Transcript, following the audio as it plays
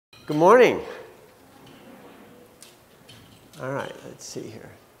Good morning. All right, let's see here.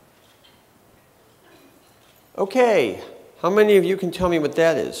 Okay, how many of you can tell me what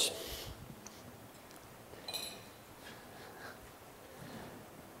that is?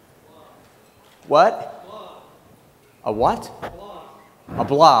 What? Blob. A what? Blob. A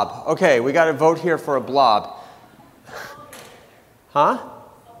blob. Okay, we got to vote here for a blob. Huh?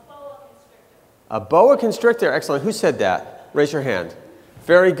 A boa constrictor. Excellent. Who said that? Raise your hand.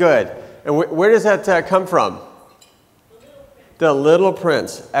 Very good. And where does that come from? The Little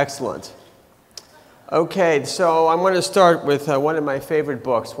Prince. Excellent. Okay, so I'm going to start with one of my favorite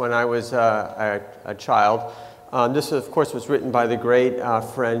books when I was a child. This, of course, was written by the great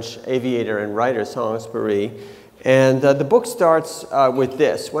French aviator and writer Symposium. And the book starts with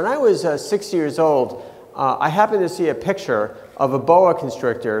this. When I was 6 years old, I happened to see a picture of a boa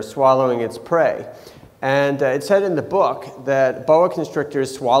constrictor swallowing its prey. And it said in the book that boa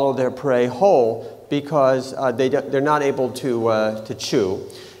constrictors swallow their prey whole because they're not able to chew.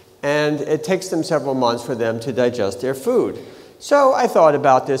 And it takes them several months for them to digest their food. So I thought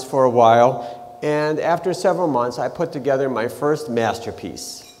about this for a while, and after several months, I put together my first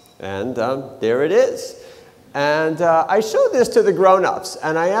masterpiece. And there it is. And I showed this to the grown-ups,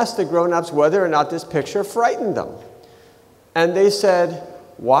 and I asked the grown-ups whether or not this picture frightened them. And they said,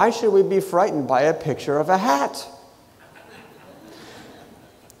 "Why should we be frightened by a picture of a hat?"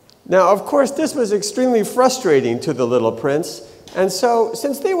 Now, of course, this was extremely frustrating to the Little Prince. And so,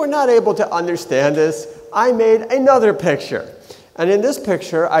 since they were not able to understand this, I made another picture. And in this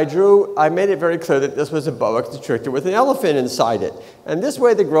picture, I made it very clear that this was a boa constrictor with an elephant inside it. And this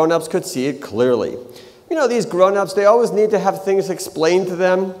way, the grown-ups could see it clearly. You know, these grown-ups, they always need to have things explained to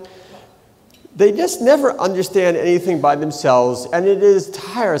them. They just never understand anything by themselves, and it is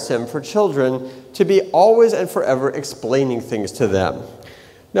tiresome for children to be always and forever explaining things to them.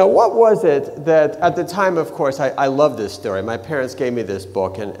 Now, what was it that, at the time, of course, I loved this story. My parents gave me this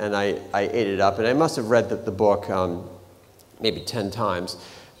book, and I ate it up, and I must have read the book maybe 10 times.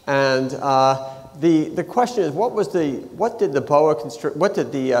 And the question is, what did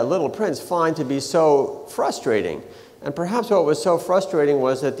the Little Prince find to be so frustrating? And perhaps what was so frustrating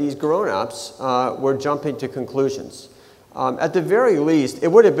was that these grown-ups were jumping to conclusions. At the very least,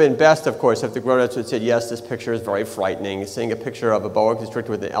 it would have been best, of course, if the grown-ups had said, yes, this picture is very frightening. Seeing a picture of a boa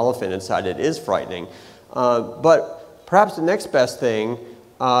constrictor with an elephant inside it is frightening. But perhaps the next best thing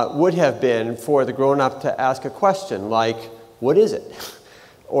would have been for the grown-up to ask a question like, what is it?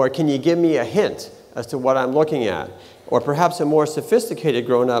 Or can you give me a hint as to what I'm looking at? Or perhaps a more sophisticated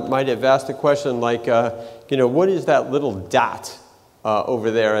grown-up might have asked a question like, what is that little dot over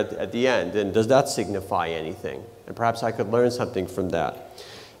there at the end? And does that signify anything? And perhaps I could learn something from that.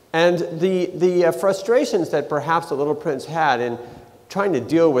 And the frustrations that perhaps the Little Prince had in trying to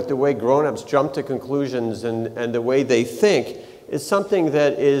deal with the way grown-ups jump to conclusions and the way they think is something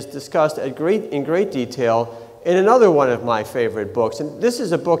that is discussed in great detail in another one of my favorite books. And this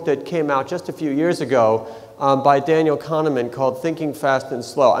is a book that came out just a few years ago by Daniel Kahneman called Thinking Fast and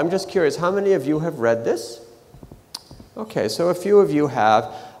Slow. I'm just curious, how many of you have read this? Okay, so a few of you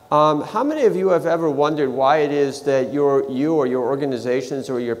have. How many of you have ever wondered why it is that you or your organizations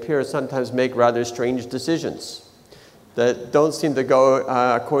or your peers sometimes make rather strange decisions that don't seem to go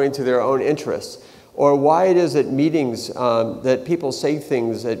according to their own interests? Or why it is at meetings that people say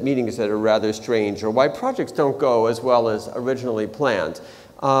things at meetings that are rather strange? Or why projects don't go as well as originally planned?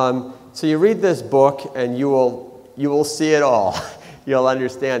 So you read this book and you will see it all. You'll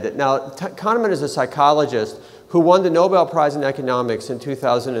understand it. Now, Kahneman is a psychologist who won the Nobel Prize in Economics in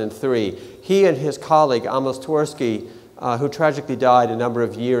 2003. He and his colleague, Amos Tversky, who tragically died a number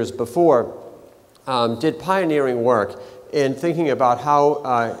of years before, did pioneering work in thinking about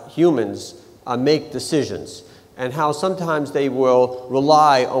how humans make decisions and how sometimes they will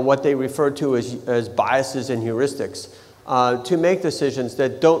rely on what they refer to as biases and heuristics to make decisions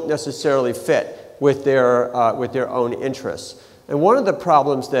that don't necessarily fit with their own interests. And one of the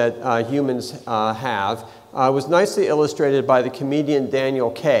problems that humans have was nicely illustrated by the comedian Daniel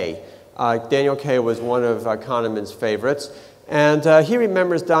Kaye. Daniel Kaye was one of Kahneman's favorites. And he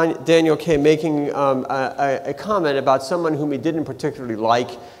remembers Daniel Kaye making a comment about someone whom he didn't particularly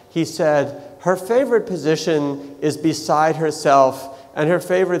like. He said, her favorite position is beside herself, and her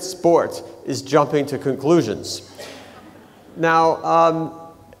favorite sport is jumping to conclusions.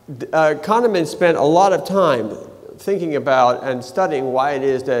 Now, Kahneman spent a lot of time thinking about and studying why it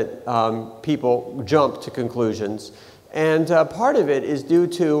is that people jump to conclusions. And part of it is due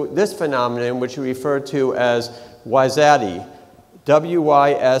to this phenomenon, which we refer to as Wysati, W-Y-S-I-A-T-I.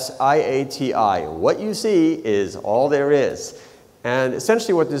 What you see is all there is. And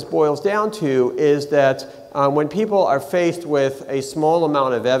essentially what this boils down to is that when people are faced with a small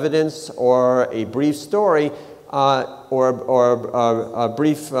amount of evidence or a brief story or a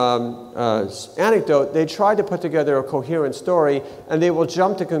brief anecdote, they try to put together a coherent story, and they will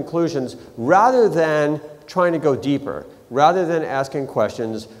jump to conclusions rather than trying to go deeper, rather than asking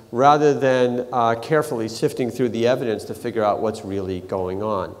questions, rather than carefully sifting through the evidence to figure out what's really going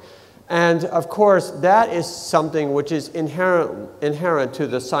on. And of course, that is something which is inherent to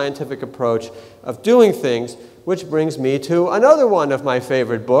the scientific approach of doing things, which brings me to another one of my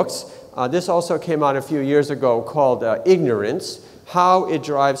favorite books. This also came out a few years ago, called Ignorance: How It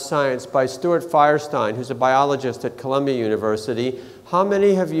Drives Science, by Stuart Firestein, who's a biologist at Columbia University. How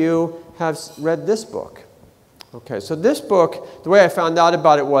many of you have read this book? Okay, so this book, the way I found out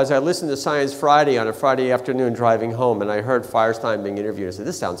about it was I listened to Science Friday on a Friday afternoon driving home, and I heard Firestein being interviewed. I said,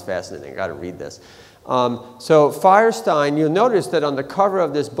 this sounds fascinating, I got to read this. So Firestein, you'll notice that on the cover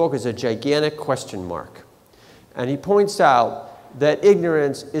of this book is a gigantic question mark. And he points out that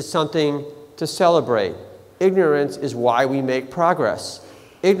ignorance is something to celebrate. Ignorance is why we make progress.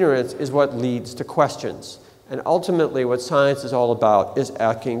 Ignorance is what leads to questions. And ultimately, what science is all about is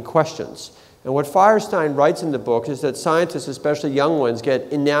asking questions. And what Firestein writes in the book is that scientists, especially young ones,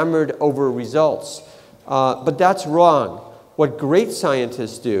 get enamored over results. But that's wrong. What great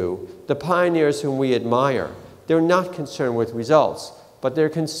scientists do, the pioneers whom we admire, they're not concerned with results, but they're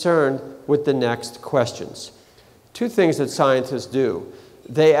concerned with the next questions. Two things that scientists do.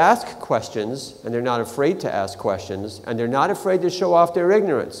 They ask questions, and they're not afraid to ask questions, and they're not afraid to show off their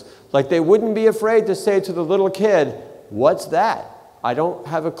ignorance. Like they wouldn't be afraid to say to the little kid, "What's that? I don't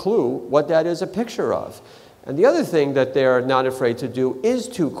have a clue what that is a picture of." And the other thing that they're not afraid to do is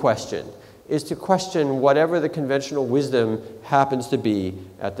to question whatever the conventional wisdom happens to be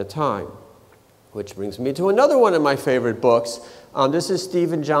at the time. Which brings me to another one of my favorite books. This is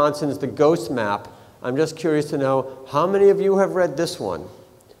Stephen Johnson's The Ghost Map. I'm just curious to know, how many of you have read this one?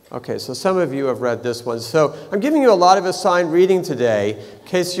 Okay, so some of you have read this one. So I'm giving you a lot of assigned reading today, in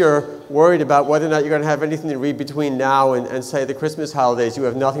case you're worried about whether or not you're going to have anything to read between now and say, the Christmas holidays. You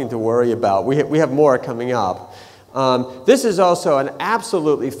have nothing to worry about. We have more coming up. This is also an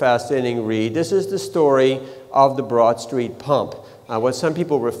absolutely fascinating read. This is the story of the Broad Street Pump, what some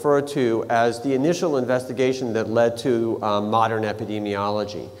people refer to as the initial investigation that led to modern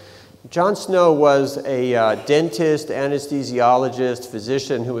epidemiology. John Snow was a dentist, anesthesiologist,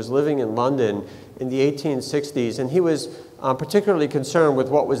 physician who was living in London in the 1860s, and he was particularly concerned with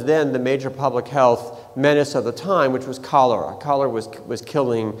what was then the major public health menace of the time, which was cholera. Cholera was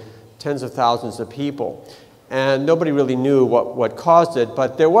killing tens of thousands of people, and nobody really knew what caused it,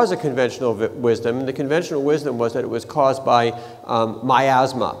 but there was a conventional wisdom, and the conventional wisdom was that it was caused by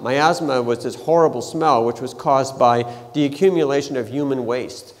miasma. Miasma was this horrible smell which was caused by the accumulation of human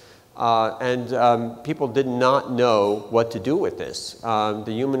waste. People did not know what to do with this. The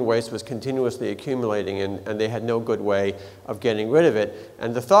human waste was continuously accumulating, and they had no good way of getting rid of it.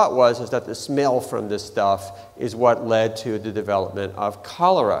 And the thought was that the smell from this stuff is what led to the development of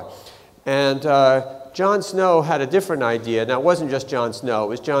cholera. And John Snow had a different idea. Now, it wasn't just John Snow. It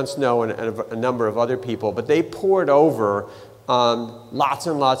was John Snow and a number of other people. But they poured over lots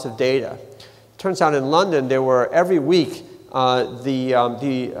and lots of data. It turns out in London, there were every week,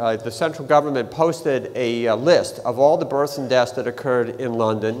 the central government posted a list of all the births and deaths that occurred in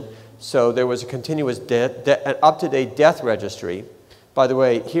London. So there was a continuous an up-to-date death registry. By the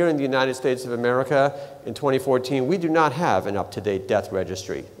way, here in the United States of America in 2014, we do not have an up-to-date death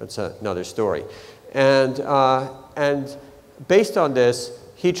registry. That's another story. And based on this,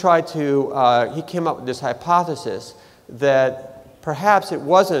 he came up with this hypothesis that perhaps it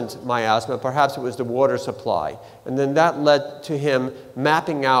wasn't miasma, perhaps it was the water supply. And then that led to him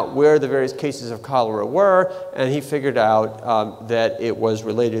mapping out where the various cases of cholera were, and he figured out that it was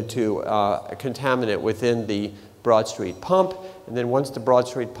related to a contaminant within the Broad Street Pump. And then once the Broad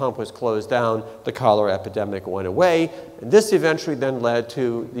Street Pump was closed down, the cholera epidemic went away. And this eventually then led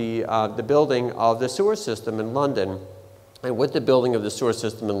to the building of the sewer system in London. And with the building of the sewer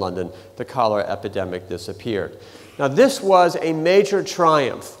system in London, the cholera epidemic disappeared. Now, this was a major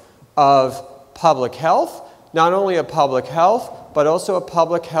triumph of public health, not only of public health, but also of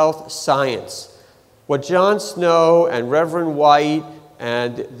public health science. What John Snow and Reverend White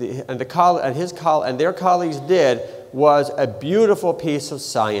and their colleagues did was a beautiful piece of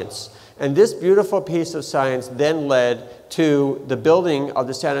science. And this beautiful piece of science then led to the building of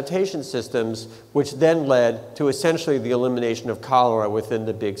the sanitation systems, which then led to essentially the elimination of cholera within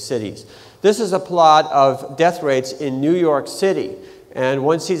the big cities. This is a plot of death rates in New York City. And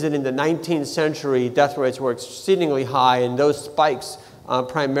one sees it in the 19th century, death rates were exceedingly high, and those spikes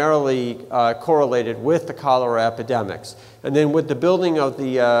primarily correlated with the cholera epidemics. And then with the building of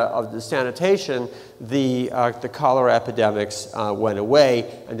the sanitation, the cholera epidemics went away,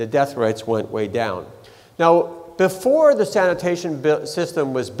 and the death rates went way down. Now, before the sanitation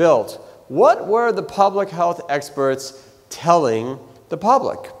system was built, what were the public health experts telling the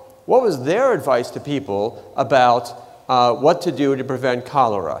public? What was their advice to people about what to do to prevent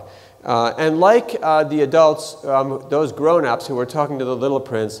cholera? And like the adults, those grown-ups who were talking to the little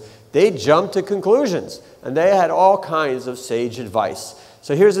prince, they jumped to conclusions, and they had all kinds of sage advice.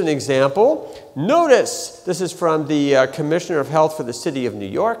 So here's an example. Notice, this is from the Commissioner of Health for the City of New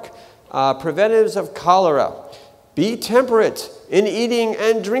York, preventives of cholera. Be temperate in eating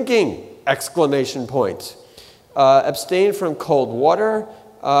and drinking, exclamation point. Abstain from cold water.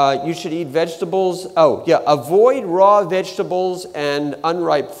 You should eat vegetables. Oh, yeah, avoid raw vegetables and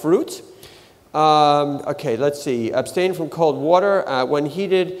unripe fruit. Okay, let's see. Abstain from cold water when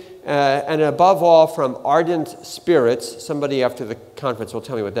heated, and above all from ardent spirits. Somebody after the conference will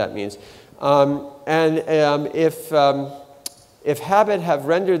tell me what that means. If habit have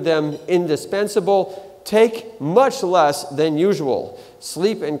rendered them indispensable, take much less than usual.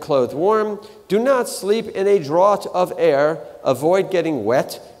 Sleep and clothe warm. Do not sleep in a draught of air. Avoid getting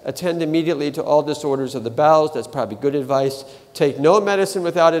wet. Attend immediately to all disorders of the bowels. That's probably good advice. Take no medicine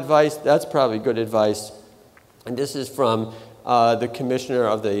without advice. That's probably good advice. And this is from the commissioner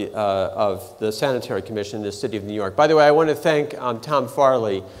of the Sanitary Commission in the City of New York. By the way, I want to thank Tom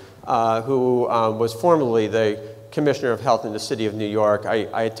Farley, who was formerly the Commissioner of Health in the City of New York.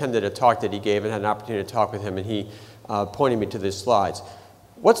 I attended a talk that he gave and had an opportunity to talk with him, and he pointed me to these slides.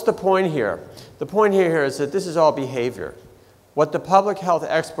 What's the point here? The point here is that this is all behavior. What the public health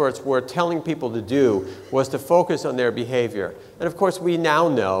experts were telling people to do was to focus on their behavior. And of course, we now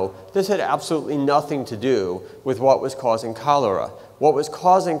know this had absolutely nothing to do with what was causing cholera. What was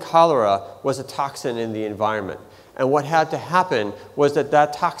causing cholera was a toxin in the environment. And what had to happen was that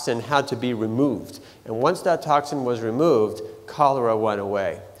that toxin had to be removed. And once that toxin was removed, cholera went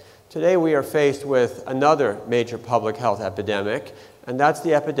away. Today we are faced with another major public health epidemic, and that's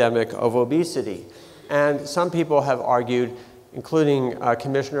the epidemic of obesity. And some people have argued, including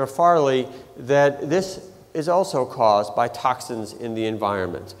Commissioner Farley, that this is also caused by toxins in the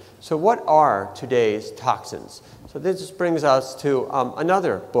environment. So what are today's toxins? So this brings us to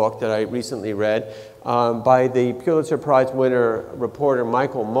another book that I recently read by the Pulitzer Prize winner reporter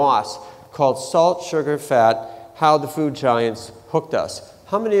Michael Moss, called Salt, Sugar, Fat, How the Food Giants Hooked Us.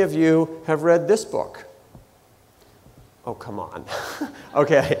 How many of you have read this book? Oh, come on.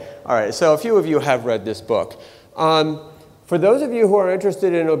 Okay, all right, so a few of you have read this book. For those of you who are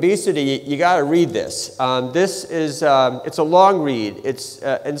interested in obesity, you got to read this. This is, it's a long read. It's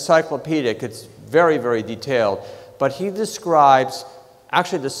encyclopedic. It's very, very detailed. But he describes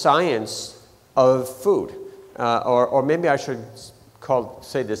actually the science of food, or maybe I should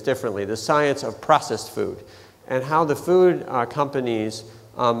say this differently, the science of processed food, and how the food companies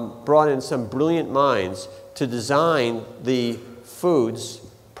brought in some brilliant minds to design the foods,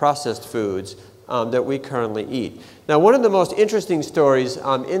 processed foods, that we currently eat. Now, one of the most interesting stories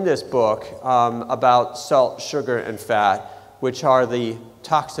in this book about salt, sugar, and fat, which are the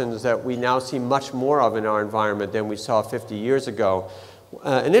toxins that we now see much more of in our environment than we saw 50 years ago.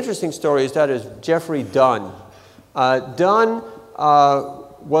 An interesting story is that is Jeffrey Dunn. Dunn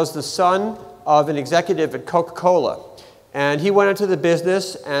was the son of an executive at Coca-Cola. And he went into the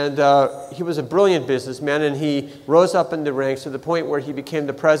business, and he was a brilliant businessman, and he rose up in the ranks to the point where he became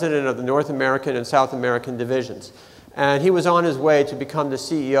the president of the North American and South American divisions. And he was on his way to become the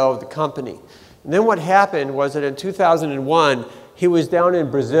CEO of the company. And then what happened was that in 2001, he was down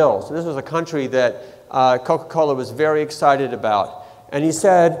in Brazil. So this was a country that Coca-Cola was very excited about. And he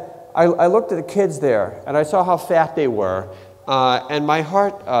said, I looked at the kids there, and I saw how fat they were, and my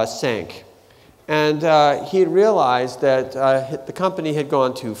heart sank. And he had realized that the company had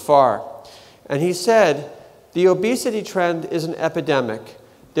gone too far. And he said, the obesity trend is an epidemic.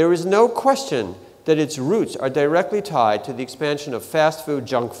 There is no question that its roots are directly tied to the expansion of fast food,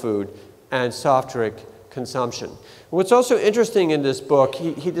 junk food, and soft drink consumption. What's also interesting in this book,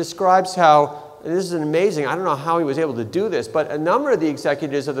 he describes how, and this is amazing, I don't know how he was able to do this, but a number of the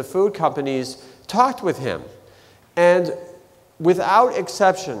executives of the food companies talked with him. And without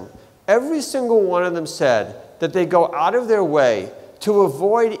exception, every single one of them said that they go out of their way to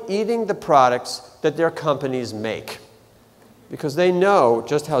avoid eating the products that their companies make, because they know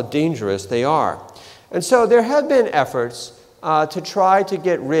just how dangerous they are. And so there have been efforts to try to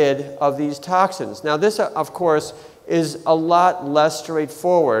get rid of these toxins. Now this, of course, is a lot less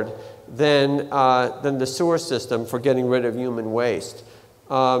straightforward than the sewer system for getting rid of human waste.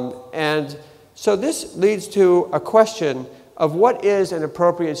 And so this leads to a question of what is an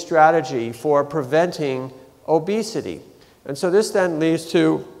appropriate strategy for preventing obesity. And so this then leads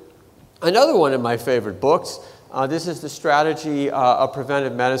to another one of my favorite books. This is The Strategy of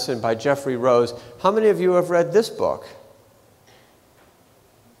Preventive Medicine by Jeffrey Rose. How many of you have read this book?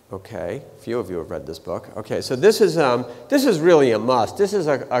 Okay, a few of you have read this book. Okay, so this is really a must. This is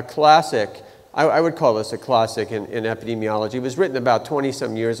a classic. I would call this a classic in epidemiology. It was written about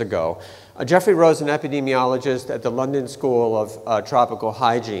 20-some years ago. Jeffrey Rose, an epidemiologist at the London School of Tropical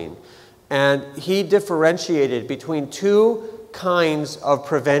Hygiene. And he differentiated between two kinds of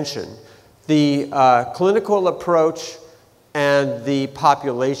prevention: the clinical approach and the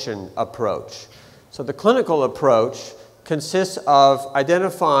population approach. So the clinical approach consists of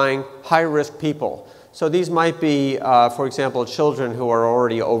identifying high-risk people. So these might be, for example, children who are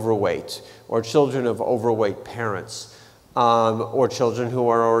already overweight, or children of overweight parents, or children who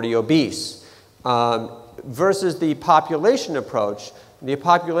are already obese, versus the population approach. The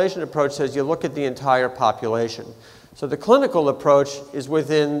population approach says you look at the entire population. So the clinical approach is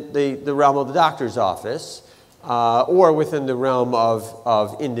within the realm of the doctor's office, or within the realm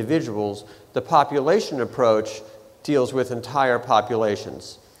of individuals. The population approach deals with entire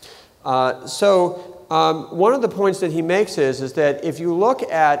populations. One of the points that he makes is that if you look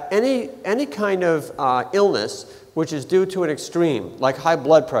at any kind of illness which is due to an extreme, like high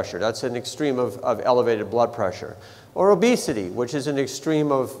blood pressure, that's an extreme of elevated blood pressure, or obesity, which is an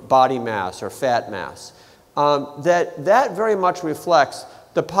extreme of body mass or fat mass, that very much reflects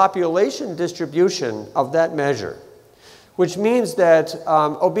the population distribution of that measure, which means that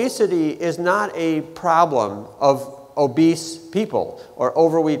obesity is not a problem of obese people or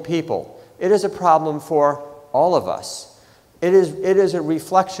overweight people. It is a problem for all of us. It is a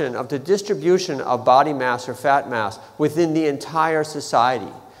reflection of the distribution of body mass or fat mass within the entire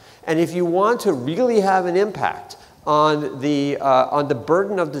society. And if you want to really have an impact on the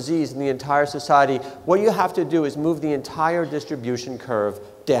burden of disease in the entire society, what you have to do is move the entire distribution curve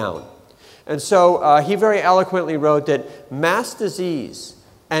down. And so he very eloquently wrote that mass disease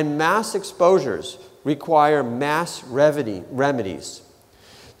and mass exposures require mass remedies.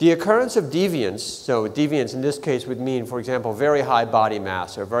 The occurrence of deviance, so deviance in this case would mean, for example, very high body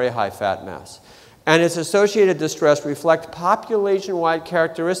mass or very high fat mass, and its associated distress reflect population-wide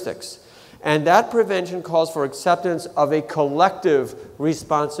characteristics. And that prevention calls for acceptance of a collective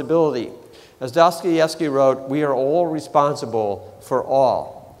responsibility. As Dostoevsky wrote, we are all responsible for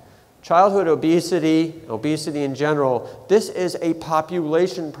all. Childhood obesity, obesity in general, this is a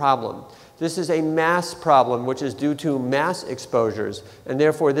population problem. This is a mass problem which is due to mass exposures, and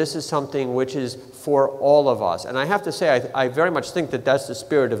therefore this is something which is for all of us. And I have to say, I very much think that that's the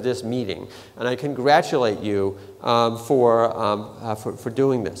spirit of this meeting, and I congratulate you for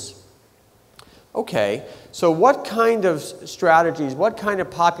doing this. Okay, so what kind of strategies, what kind of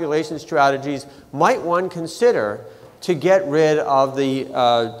population strategies might one consider to get rid of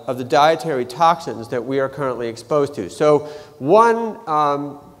the dietary toxins that we are currently exposed to? So one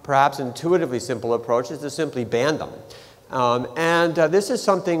perhaps intuitively simple approach is to simply ban them. This is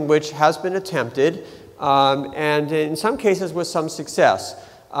something which has been attempted, and in some cases with some success.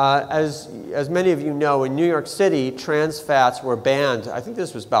 As many of you know, in New York City, trans fats were banned. I think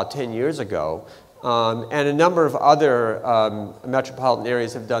this was about 10 years ago. And a number of other metropolitan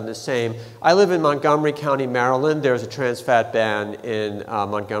areas have done the same. I live in Montgomery County, Maryland. There's a trans fat ban in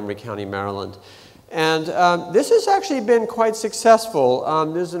Montgomery County, Maryland. And this has actually been quite successful.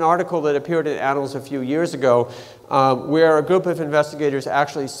 There's an article that appeared in Annals a few years ago where a group of investigators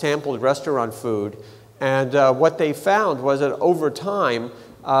actually sampled restaurant food. And what they found was that over time,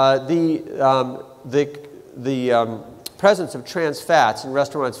 the presence of trans fats in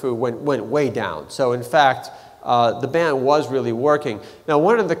restaurants' food went way down. So in fact, the ban was really working. Now,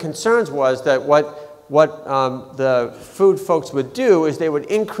 one of the concerns was that what the food folks would do is they would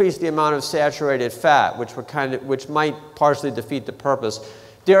increase the amount of saturated fat, which might partially defeat the purpose.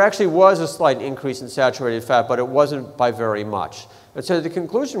 There actually was a slight increase in saturated fat, but it wasn't by very much. And so the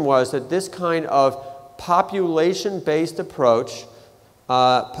conclusion was that this kind of population-based approach,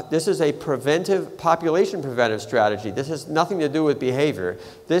 this is a population preventive strategy. This has nothing to do with behavior.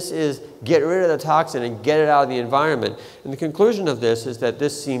 This is get rid of the toxin and get it out of the environment. And the conclusion of this is that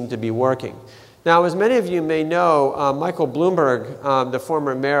this seemed to be working. Now, as many of you may know, Michael Bloomberg, the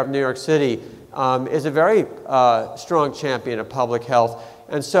former mayor of New York City, is a very strong champion of public health.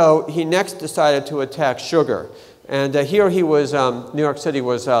 And so he next decided to attack sugar. And here he was, New York City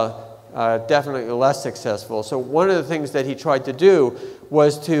was definitely less successful. So one of the things that he tried to do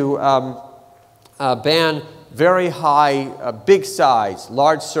was to ban very high, big size,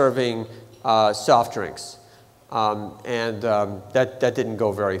 large serving soft drinks. That didn't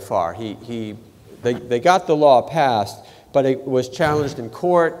go very far. They got the law passed, but it was challenged in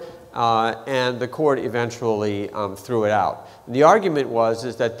court, and the court eventually threw it out. And the argument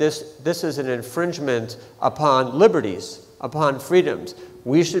is that this is an infringement upon liberties, upon freedoms.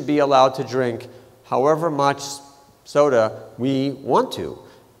 We should be allowed to drink however much soda we want to.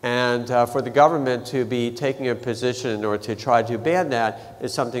 And for the government to be taking a position or to try to ban that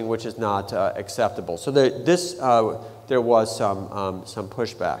is something which is not acceptable. So there was some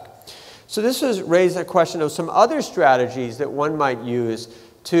pushback. So this has raised a question of some other strategies that one might use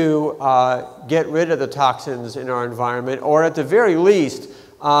to get rid of the toxins in our environment, or at the very least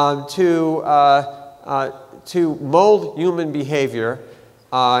to mold human behavior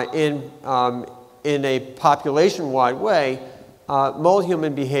in a population-wide way, mold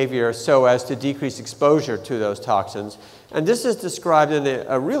human behavior so as to decrease exposure to those toxins. And this is described in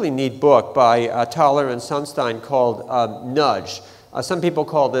a really neat book by Thaler and Sunstein called Nudge. Some people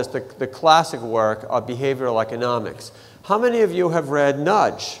call this the classic work of behavioral economics. How many of you have read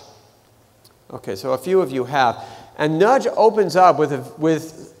Nudge? Okay, so a few of you have. And Nudge opens up with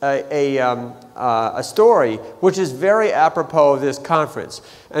a story which is very apropos of this conference.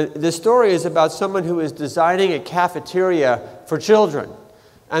 And the story is about someone who is designing a cafeteria for children.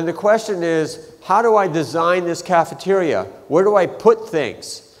 And the question is, how do I design this cafeteria? Where do I put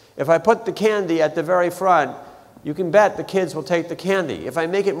things? If I put the candy at the very front, you can bet the kids will take the candy. If I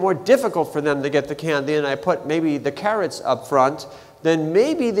make it more difficult for them to get the candy and I put maybe the carrots up front, then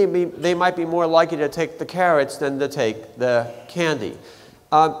maybe they might be more likely to take the carrots than to take the candy.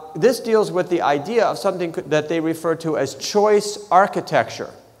 This deals with the idea of something that they refer to as choice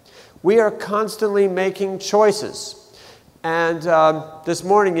architecture. We are constantly making choices. And this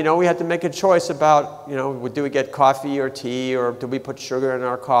morning, we had to make a choice about, do we get coffee or tea, or do we put sugar in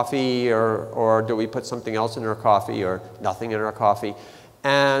our coffee, or do we put something else in our coffee, or nothing in our coffee,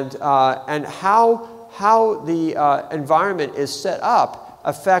 and how the environment is set up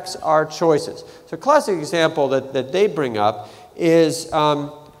affects our choices. So a classic example that they bring up is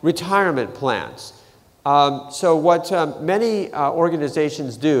retirement plans. So what many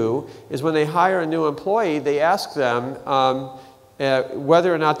organizations do is when they hire a new employee, they ask them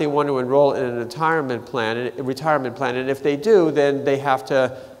whether or not they want to enroll in a retirement plan. And if they do, then they have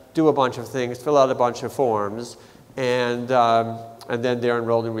to do a bunch of things, fill out a bunch of forms, and then they're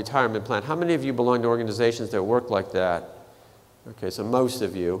enrolled in a retirement plan. How many of you belong to organizations that work like that? Okay, so most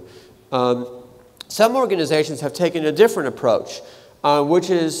of you. Some organizations have taken a different approach. Which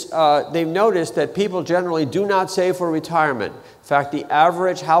is they've noticed that people generally do not save for retirement. In fact, the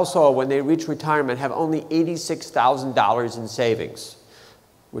average household, when they reach retirement, have only $86,000 in savings,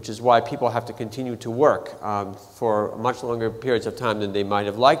 which is why people have to continue to work for much longer periods of time than they might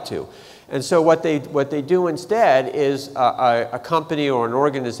have liked to. And so what they do instead is a company or an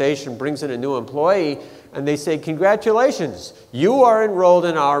organization brings in a new employee, and they say, congratulations, you are enrolled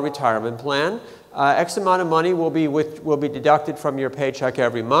in our retirement plan. X amount of money will be deducted from your paycheck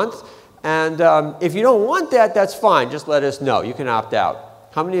every month. And if you don't want that, that's fine. Just let us know. You can opt out.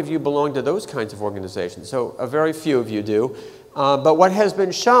 How many of you belong to those kinds of organizations? So a very few of you do. But what has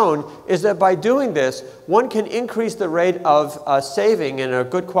been shown is that by doing this, one can increase the rate of saving in a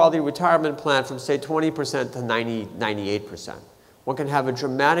good quality retirement plan from, say, 20% to 98%. One can have a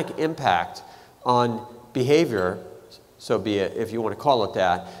dramatic impact on behavior, so be it, if you want to call it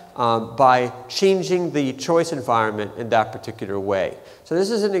that, by changing the choice environment in that particular way. So this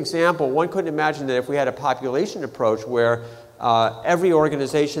is an example. One couldn't imagine that if we had a population approach where every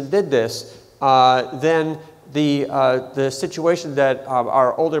organization did this, then the situation that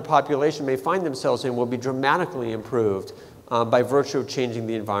our older population may find themselves in will be dramatically improved by virtue of changing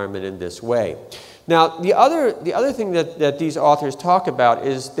the environment in this way. Now, the other thing that these authors talk about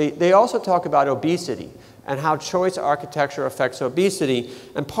is they also talk about obesity and how choice architecture affects obesity.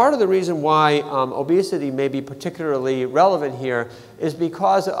 And part of the reason why obesity may be particularly relevant here is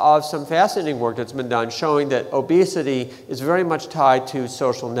because of some fascinating work that's been done showing that obesity is very much tied to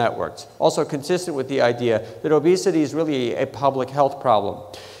social networks, also consistent with the idea that obesity is really a public health problem.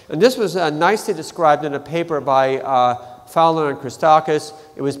 And this was nicely described in a paper by Fowler and Christakis.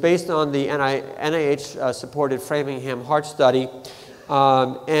 It was based on the NIH-supported Framingham Heart Study.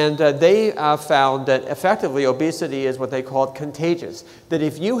 They found that effectively obesity is what they called contagious. That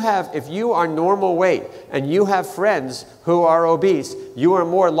if you are normal weight and you have friends who are obese, you are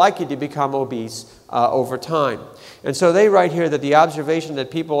more likely to become obese over time. And so they write here that the observation that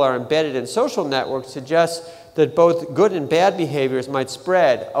people are embedded in social networks suggests that both good and bad behaviors might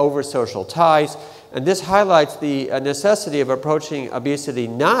spread over social ties. And this highlights the necessity of approaching obesity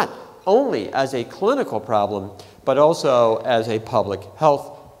not only as a clinical problem, but also as a public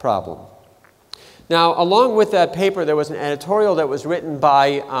health problem. Now, along with that paper, there was an editorial that was written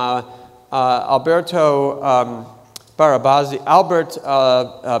by Albert Barabasi.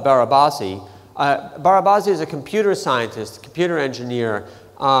 Barabasi is a computer scientist, computer engineer,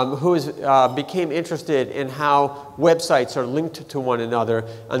 who became interested in how websites are linked to one another.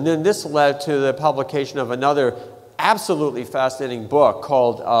 And then this led to the publication of another absolutely fascinating book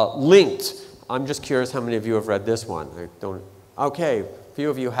called Linked. I'm just curious how many of you have read this one. Okay, a few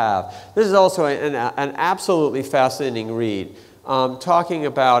of you have. This is also an absolutely fascinating read, talking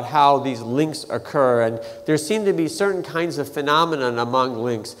about how these links occur. And there seem to be certain kinds of phenomenon among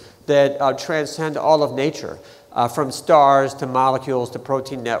links that transcend all of nature, from stars to molecules to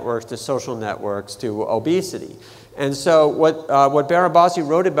protein networks to social networks to obesity. And so what Barabasi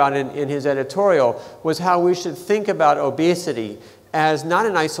wrote about in his editorial was how we should think about obesity as not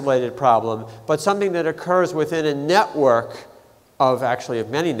an isolated problem, but something that occurs within a network of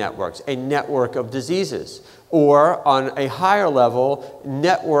many networks, a network of diseases, or on a higher level,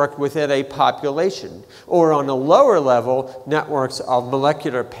 networked within a population, or on a lower level, networks of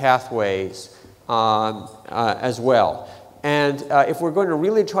molecular pathways as well. And if we're going to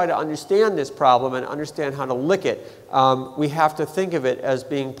really try to understand this problem and understand how to lick it, we have to think of it as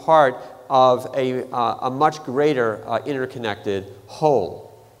being part of a much greater interconnected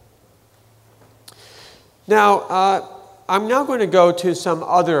whole. Now, I'm now going to go to some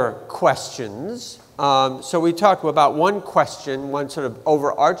other questions. So we talked about one question, one sort of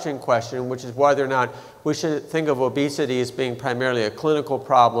overarching question, which is whether or not we should think of obesity as being primarily a clinical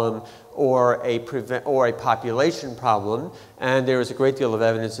problem or a population problem. And there is a great deal of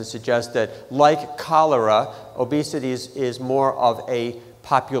evidence to suggest that, like cholera, obesity is more of a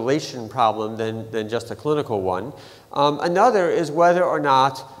population problem than just a clinical one. Another is whether or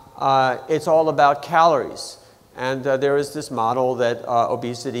not it's all about calories. And there is this model that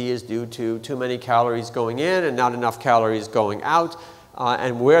obesity is due to too many calories going in and not enough calories going out.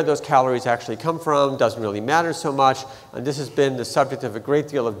 And where those calories actually come from doesn't really matter so much. And this has been the subject of a great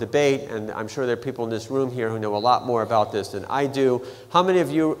deal of debate. And I'm sure there are people in this room here who know a lot more about this than I do. How many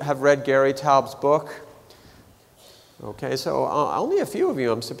of you have read Gary Taubes' book? Okay, so only a few of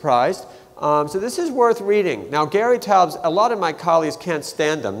you, I'm surprised. So this is worth reading. Now, Gary Taubes, a lot of my colleagues can't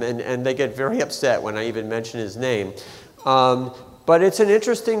stand him, and they get very upset when I even mention his name. But it's an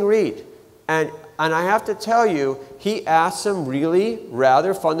interesting read. And I have to tell you, he asks some really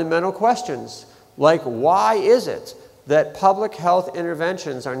rather fundamental questions. Like, why is it that public health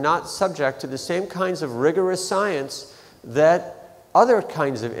interventions are not subject to the same kinds of rigorous science that other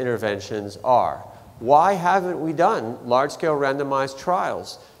kinds of interventions are? Why haven't we done large-scale randomized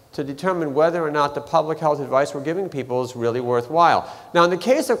trials to determine whether or not the public health advice we're giving people is really worthwhile? Now, in the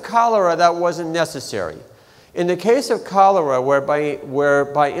case of cholera, that wasn't necessary. In the case of cholera, where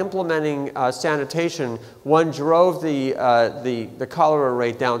by implementing sanitation, one drove the cholera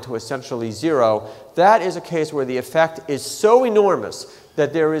rate down to essentially zero, that is a case where the effect is so enormous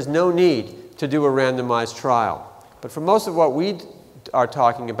that there is no need to do a randomized trial. But for most of what we are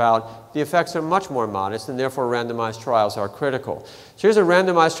talking about, the effects are much more modest, and therefore randomized trials are critical. So here's a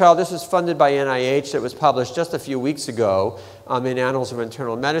randomized trial. This was funded by NIH. That was published just a few weeks ago in Annals of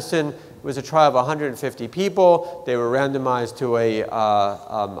Internal Medicine. It was a trial of 150 people. They were randomized to a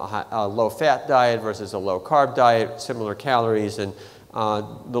low-fat diet versus a low-carb diet, similar calories, and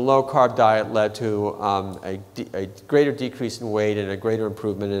the low-carb diet led to a greater decrease in weight and a greater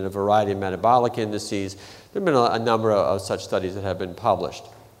improvement in a variety of metabolic indices. There have been a number of such studies that have been published.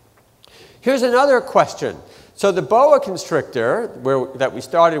 Here's another question. So the boa constrictor, that we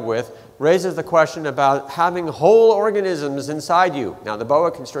started with, raises the question about having whole organisms inside you. Now, the boa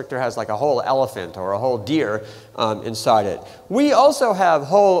constrictor has like a whole elephant or a whole deer inside it. We also have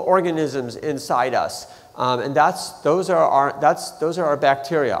whole organisms inside us, and those are our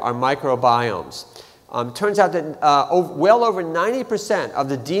bacteria, our microbiomes. Turns out that well over 90% of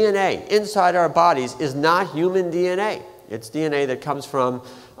the DNA inside our bodies is not human DNA. It's DNA that comes from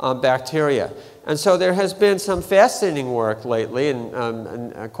bacteria. And so there has been some fascinating work lately,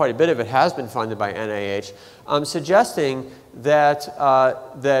 and quite a bit of it has been funded by NIH, suggesting that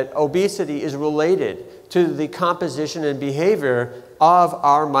obesity is related to the composition and behavior of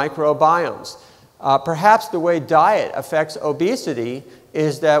our microbiomes. Perhaps the way diet affects obesity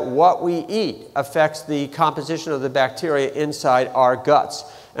is that what we eat affects the composition of the bacteria inside our guts.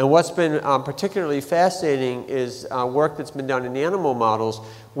 And what's been particularly fascinating is work that's been done in animal models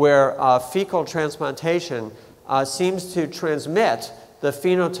where fecal transplantation seems to transmit the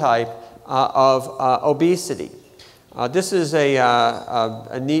phenotype of obesity. This is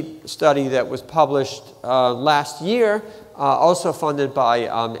a neat study that was published last year, also funded by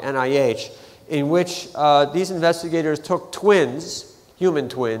NIH, in which these investigators took twins, human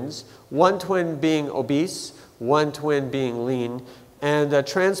twins, one twin being obese, one twin being lean, and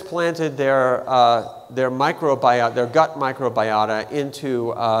transplanted their microbiota, their gut microbiota,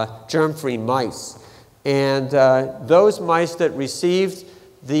 into germ-free mice. And those mice that received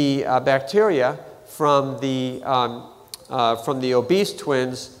the bacteria from the obese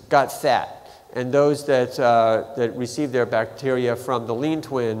twins got fat, and those that received their bacteria from the lean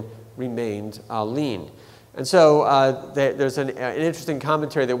twin remained lean. And so there's an interesting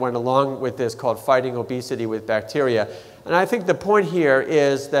commentary that went along with this called Fighting Obesity with Bacteria. And I think the point here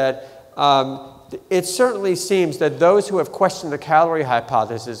is that it certainly seems that those who have questioned the calorie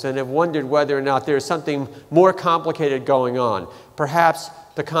hypothesis and have wondered whether or not there's something more complicated going on, perhaps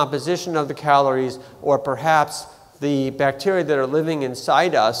the composition of the calories, or perhaps the bacteria that are living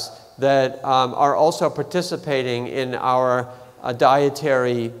inside us that are also participating in our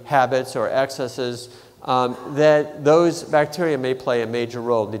dietary habits or excesses, that those bacteria may play a major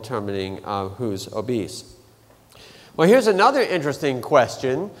role in determining who's obese. Well, here's another interesting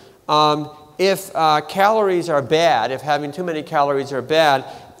question. If calories are bad, if having too many calories are bad,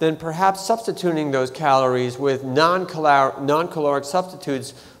 then perhaps substituting those calories with non-caloric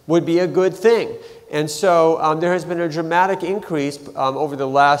substitutes would be a good thing. And so there has been a dramatic increase over the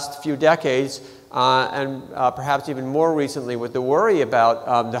last few decades, and perhaps even more recently with the worry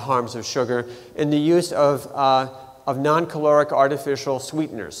about the harms of sugar, in the use of non-caloric artificial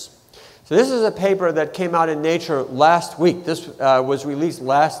sweeteners. So this is a paper that came out in Nature last week. This was released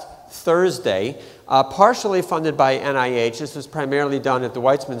last Thursday, partially funded by NIH. This was primarily done at the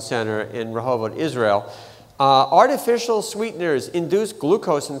Weizmann Center in Rehovot, Israel. Artificial sweeteners induce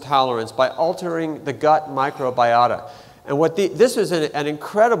glucose intolerance by altering the gut microbiota. And this was an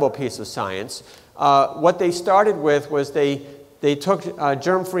incredible piece of science. What they started with was they took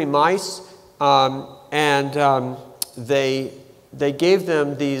germ-free mice and they gave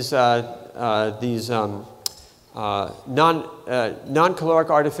them these non-caloric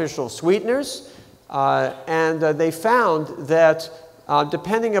artificial sweeteners, and they found that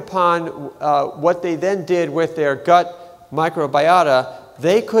depending upon what they then did with their gut microbiota,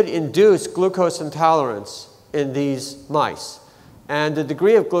 they could induce glucose intolerance in these mice. And the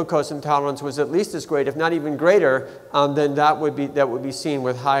degree of glucose intolerance was at least as great, if not even greater, than that would be seen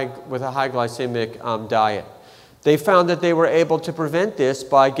with a high glycemic diet. They found that they were able to prevent this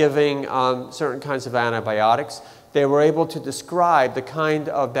by giving certain kinds of antibiotics. They were able to describe the kind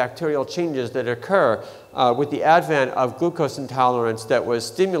of bacterial changes that occur with the advent of glucose intolerance that was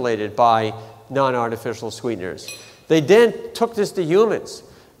stimulated by non-artificial sweeteners. They then took this to humans,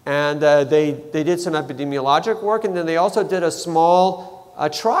 and they did some epidemiologic work, and then they also did a small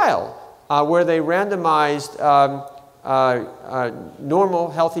trial where they randomized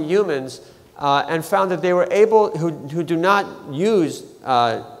normal, healthy humans and found that they were able, who do not use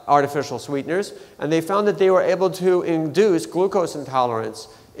artificial sweeteners, and they found that they were able to induce glucose intolerance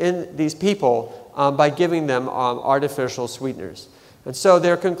in these people by giving them artificial sweeteners. And so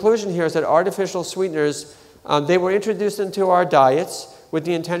their conclusion here is that artificial sweeteners, they were introduced into our diets with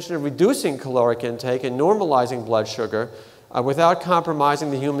the intention of reducing caloric intake and normalizing blood sugar without compromising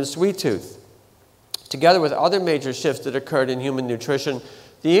the human sweet tooth. Together with other major shifts that occurred in human nutrition,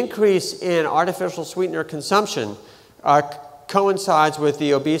 the increase in artificial sweetener consumption coincides with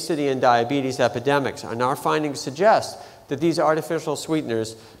the obesity and diabetes epidemics, and our findings suggest that these artificial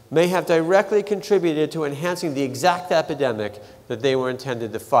sweeteners may have directly contributed to enhancing the exact epidemic that they were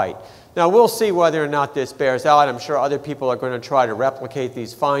intended to fight. Now, we'll see whether or not this bears out. I'm sure other people are going to try to replicate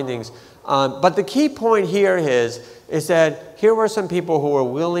these findings. But the key point here is that here were some people who were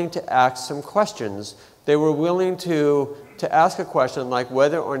willing to ask some questions. They were willing to ask a question like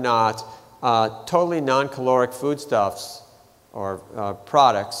whether or not totally non-caloric foodstuffs or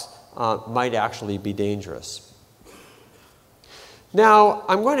products might actually be dangerous. Now,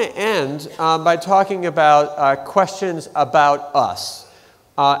 I'm going to end by talking about questions about us.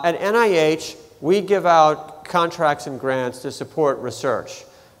 At NIH, we give out contracts and grants to support research.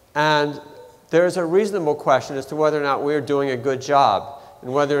 And there's a reasonable question as to whether or not we're doing a good job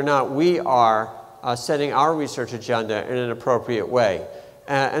and whether or not we are setting our research agenda in an appropriate way.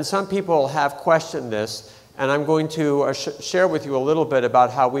 And some people have questioned this, and I'm going to share with you a little bit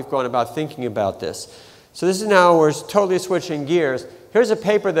about how we've gone about thinking about this. So this is now, we're totally switching gears. Here's a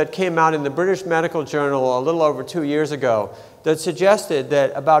paper that came out in the British Medical Journal a little over 2 years ago that suggested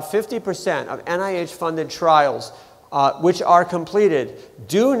that about 50% of NIH-funded trials which are completed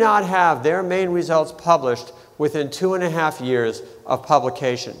do not have their main results published within 2.5 years of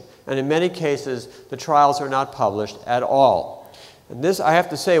publication. And in many cases, the trials are not published at all. And this, I have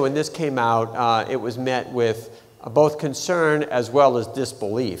to say, when this came out, it was met with both concern as well as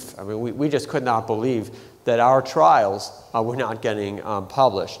disbelief. I mean, we just could not believe that our trials were not getting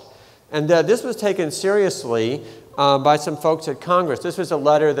published. And this was taken seriously by some folks at Congress. This was a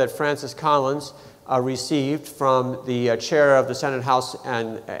letter that Francis Collins received from the chair of the Senate House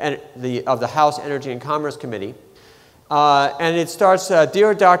and of the House Energy and Commerce Committee. And it starts,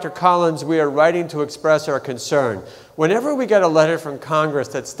 "Dear Dr. Collins, we are writing to express our concern." Whenever we get a letter from Congress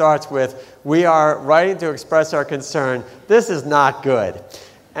that starts with, "We are writing to express our concern," this is not good.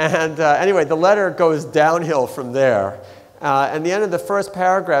 And anyway, the letter goes downhill from there. And the end of the first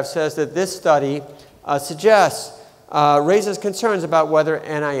paragraph says that this study raises concerns about whether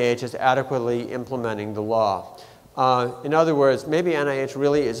NIH is adequately implementing the law. In other words, maybe NIH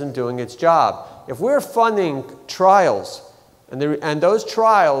really isn't doing its job. If we're funding trials and those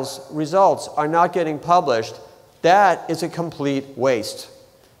trials' results are not getting published, that is a complete waste.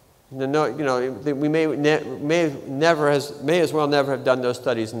 We may as well never have done those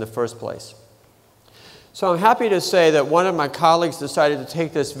studies in the first place. So I'm happy to say that one of my colleagues decided to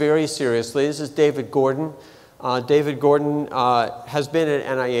take this very seriously. This is David Gordon. David Gordon has been at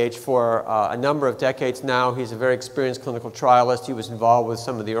NIH for a number of decades now. He's a very experienced clinical trialist. He was involved with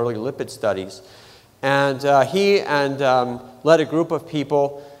some of the early lipid studies. And he led a group of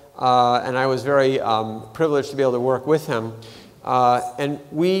people, and I was very privileged to be able to work with him. And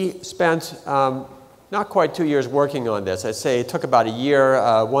we spent not quite 2 years working on this. I'd say it took about a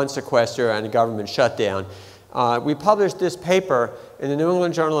year, one sequester, and a government shutdown. We published this paper in the New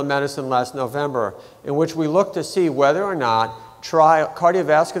England Journal of Medicine last November, in which we looked to see whether or not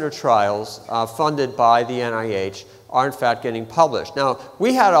cardiovascular trials funded by the NIH are in fact getting published. Now,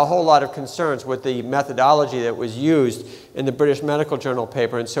 we had a whole lot of concerns with the methodology that was used in the British Medical Journal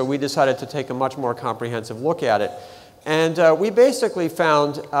paper, and so we decided to take a much more comprehensive look at it. And we basically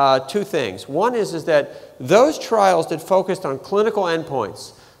found two things. One is that those trials that focused on clinical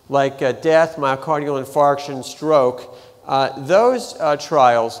endpoints, like death, myocardial infarction, stroke, those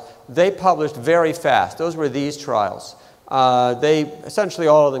trials, they published very fast. Those were these trials. Essentially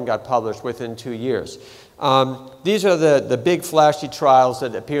all of them got published within 2 years. These are the big flashy trials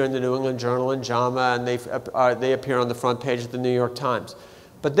that appear in the New England Journal and JAMA, and they appear on the front page of the New York Times.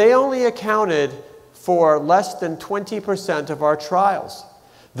 But they only accounted for less than 20% of our trials.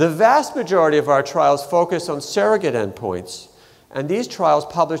 The vast majority of our trials focus on surrogate endpoints, and these trials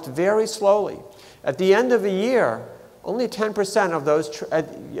published very slowly. At the end of a year, only 10% of those,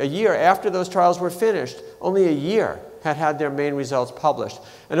 a year after those trials were finished, only a year had their main results published.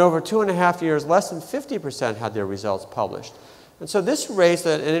 And over 2.5 years, less than 50% had their results published. And so this raised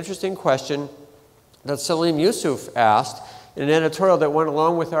an interesting question that Salim Yusuf asked in an editorial that went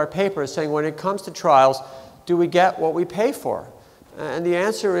along with our paper, saying, when it comes to trials, do we get what we pay for? And the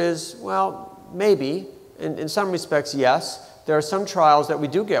answer is, well, maybe. In some respects, yes. There are some trials that we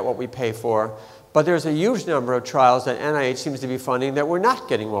do get what we pay for, but there's a huge number of trials that NIH seems to be funding that we're not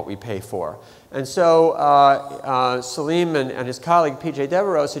getting what we pay for. And so Salim and his colleague, P.J.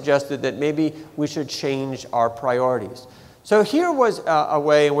 Devereaux, suggested that maybe we should change our priorities. So here was a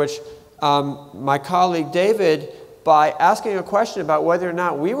way in which my colleague David, by asking a question about whether or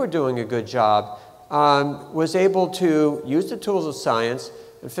not we were doing a good job, was able to use the tools of science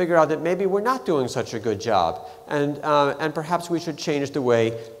and figure out that maybe we're not doing such a good job, and perhaps we should change the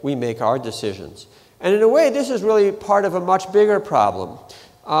way we make our decisions. And in a way, this is really part of a much bigger problem.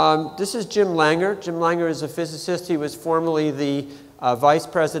 This is Jim Langer. Jim Langer is a physicist. He was formerly the vice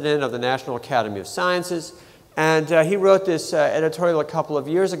president of the National Academy of Sciences, and he wrote this editorial a couple of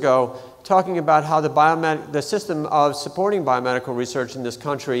years ago talking about how the system of supporting biomedical research in this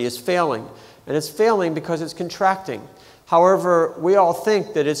country is failing. And it's failing because it's contracting. However, we all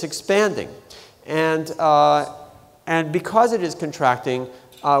think that it's expanding. And because it is contracting,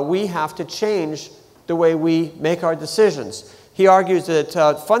 we have to change the way we make our decisions. He argues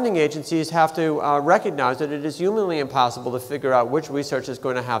that funding agencies have to recognize that it is humanly impossible to figure out which research is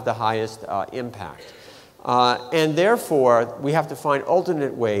going to have the highest impact. And therefore, we have to find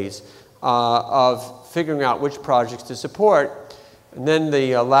alternate ways of figuring out which projects to support. And then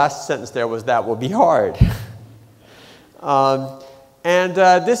the last sentence there was, that will be hard.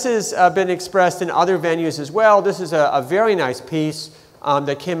 This has been expressed in other venues as well. This is a very nice piece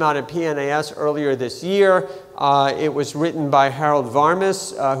that came out in PNAS earlier this year. It was written by Harold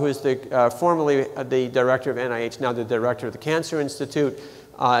Varmus, who is formerly the director of NIH, now the director of the Cancer Institute,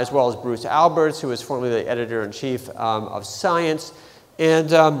 as well as Bruce Alberts, who was formerly the editor-in-chief of Science. And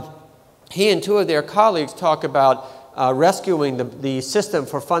he and two of their colleagues talk about rescuing the system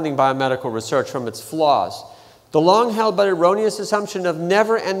for funding biomedical research from its flaws. The long-held but erroneous assumption of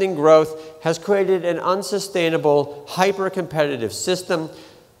never-ending growth has created an unsustainable, hyper-competitive system.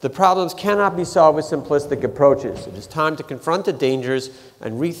 The problems cannot be solved with simplistic approaches. It is time to confront the dangers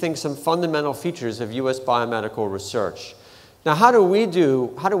and rethink some fundamental features of U.S. biomedical research. Now, how do we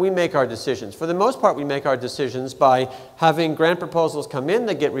make our decisions? For the most part, we make our decisions by having grant proposals come in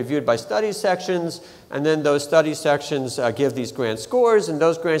that get reviewed by study sections, and then those study sections give these grant scores, and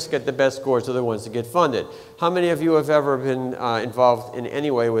those grants that get the best scores are the ones that get funded. How many of you have ever been involved in any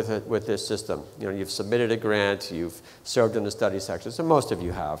way with this system? You know, you've submitted a grant, you've served in the study section, so most of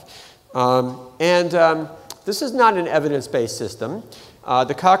you have. This is not an evidence-based system.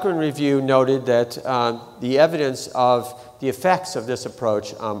 The Cochrane Review noted that the evidence of the effects of this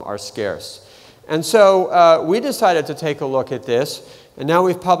approach are scarce. And so we decided to take a look at this, and now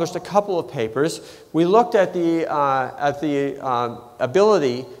we've published a couple of papers. We looked at the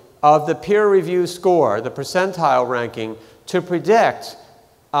ability of the peer review score, the percentile ranking, to predict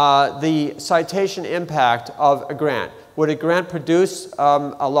the citation impact of a grant. Would a grant produce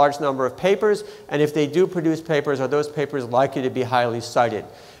a large number of papers? And if they do produce papers, are those papers likely to be highly cited?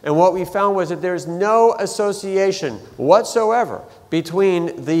 And what we found was that there's no association whatsoever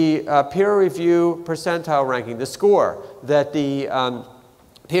between the peer review percentile ranking, the score that the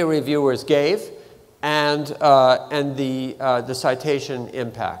peer reviewers gave, and the citation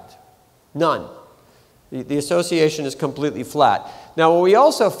impact. None. The association is completely flat. Now, what we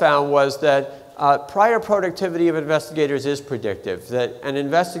also found was that prior productivity of investigators is predictive, that an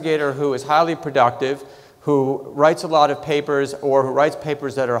investigator who is highly productive, who writes a lot of papers or who writes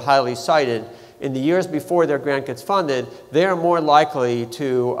papers that are highly cited, in the years before their grant gets funded, they are more likely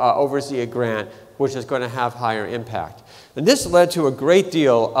to oversee a grant which is going to have higher impact. And this led to a great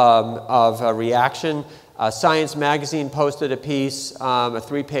deal of reaction. Science Magazine posted a piece, a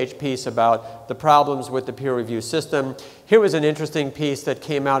 3-page piece about the problems with the peer review system. Here was an interesting piece that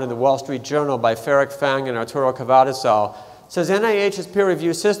came out in the Wall Street Journal by Ferik Fang and Arturo Cavadisal. It says, NIH's peer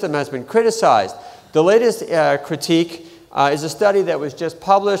review system has been criticized. The latest critique is a study that was just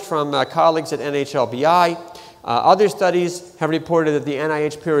published from colleagues at NHLBI. Other studies have reported that the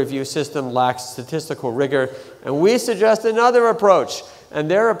NIH peer review system lacks statistical rigor, and we suggest another approach, and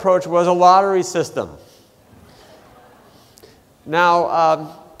their approach was a lottery system.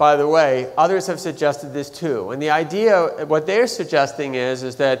 Now, by the way, others have suggested this too, and the idea, what they're suggesting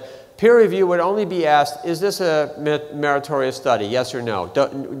is that peer review would only be asked, is this a meritorious study, yes or no?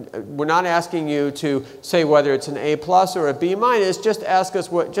 We're not asking you to say whether it's an A+ or a B-. Just ask us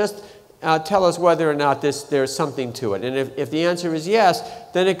tell us whether or not there's something to it. And if the answer is yes,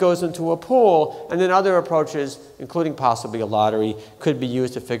 then it goes into a pool, and then other approaches, including possibly a lottery, could be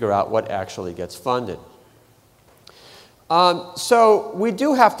used to figure out what actually gets funded. So we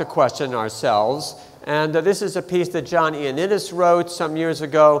do have to question ourselves, and this is a piece that John Ioannidis wrote some years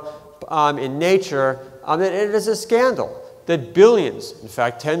ago in Nature, that it is a scandal that billions, in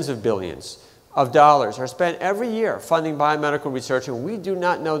fact tens of billions of dollars are spent every year funding biomedical research, and we do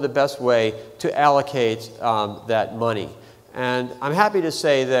not know the best way to allocate that money. And I'm happy to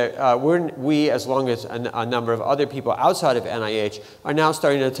say that we, as long as a number of other people outside of NIH, are now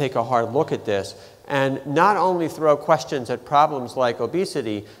starting to take a hard look at this and not only throw questions at problems like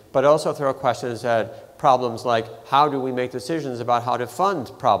obesity, but also throw questions at problems like how do we make decisions about how to fund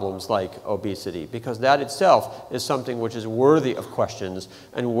problems like obesity, because that itself is something which is worthy of questions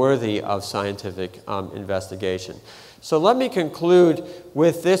and worthy of scientific investigation. So let me conclude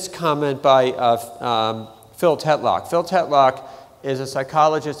with this comment by Phil Tetlock. Phil Tetlock is a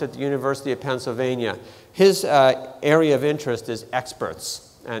psychologist at the University of Pennsylvania. His area of interest is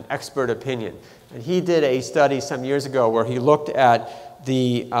experts and expert opinion. And he did a study some years ago where he looked at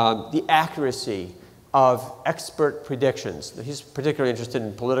the accuracy of expert predictions. He's particularly interested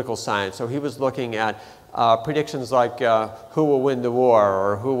in political science, so he was looking at predictions like who will win the war,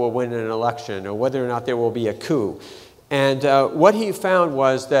 or who will win an election, or whether or not there will be a coup. And what he found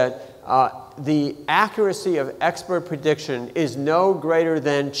was that the accuracy of expert prediction is no greater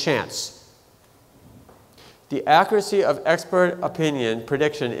than chance. The accuracy of expert opinion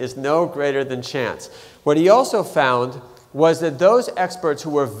prediction is no greater than chance. What he also found was that those experts who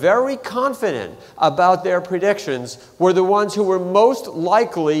were very confident about their predictions were the ones who were most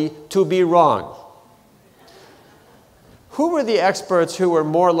likely to be wrong. Who were the experts who were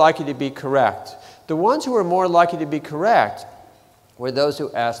more likely to be correct? The ones who were more likely to be correct were those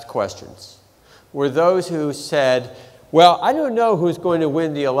who asked questions, were those who said, well, I don't know who's going to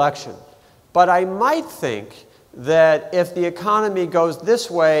win the election, but I might think that if the economy goes this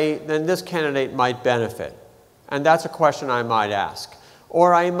way, then this candidate might benefit. And that's a question I might ask.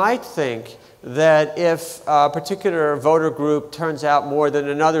 Or I might think that if a particular voter group turns out more than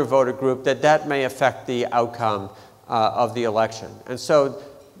another voter group, that that may affect the outcome of the election. And so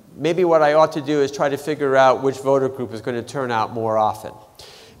maybe what I ought to do is try to figure out which voter group is going to turn out more often.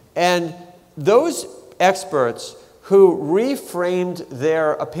 And those experts who reframed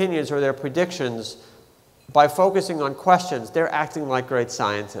their opinions or their predictions by focusing on questions, they're acting like great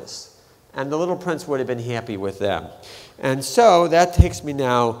scientists. And the Little Prince would have been happy with them. And so that takes me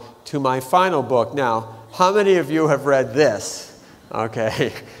now to my final book. Now, how many of you have read this?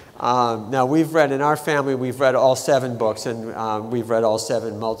 Okay. Now, we've read, in our family, we've read all 7 books, and we've read all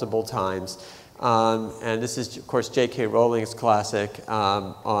 7 multiple times. And this is, of course, J.K. Rowling's classic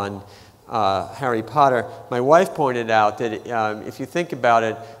on Harry Potter. My wife pointed out that if you think about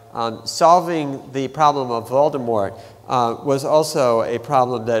it, solving the problem of Voldemort was also a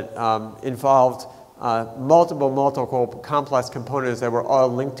problem that involved multiple complex components that were all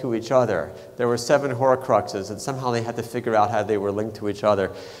linked to each other. There were 7 Horcruxes, and somehow they had to figure out how they were linked to each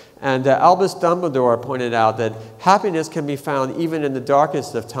other. And Albus Dumbledore pointed out that happiness can be found even in the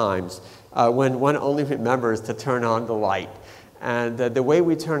darkest of times when one only remembers to turn on the light. And the way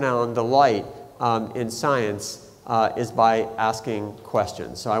we turn on the light in science is by asking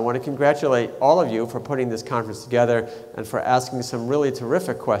questions. So I want to congratulate all of you for putting this conference together and for asking some really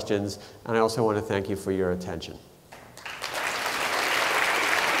terrific questions. And I also want to thank you for your attention.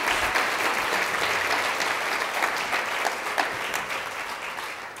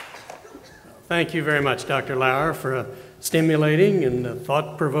 Thank you very much, Dr. Lauer, for a stimulating and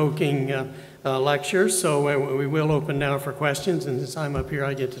thought-provoking lecture. So we will open now for questions, and since I'm up here,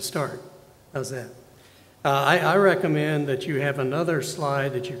 I get to start. How's that? I recommend that you have another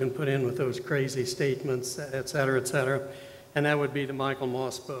slide that you can put in with those crazy statements, et cetera, and that would be the Michael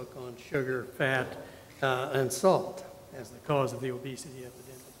Moss book on sugar, fat, and salt as the cause of the obesity epidemic.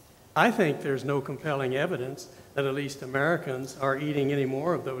 I think there's no compelling evidence that at least Americans are eating any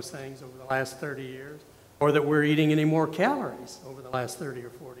more of those things over the last 30 years, or that we're eating any more calories over the last 30 or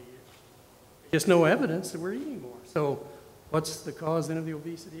 40 years. There's no evidence that we're eating more. So what's the cause then of the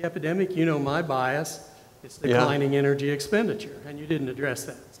obesity epidemic? You know my bias. It's declining energy expenditure, and you didn't address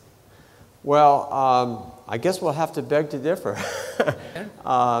that. Well, I guess we'll have to beg to differ.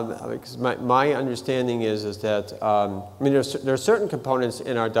 Because my understanding is that, I mean, there are certain components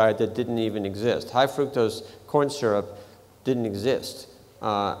in our diet that didn't even exist. High fructose corn syrup didn't exist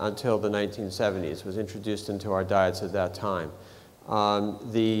until the 1970s. It was introduced into our diets at that time.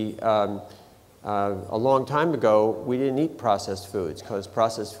 A long time ago, we didn't eat processed foods because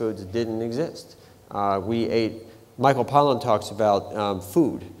processed foods didn't exist. We ate, Michael Pollan talks about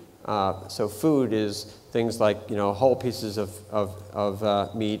food. So food is things like, you know, whole pieces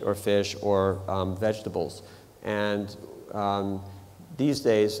of meat or fish or vegetables. And these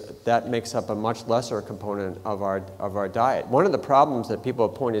days, that makes up a much lesser component of our diet. One of the problems that people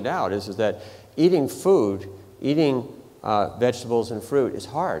have pointed out is that eating food, eating vegetables and fruit is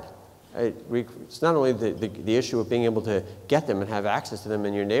hard. It's not only the issue of being able to get them and have access to them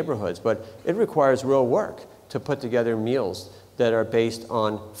in your neighborhoods, but it requires real work to put together meals that are based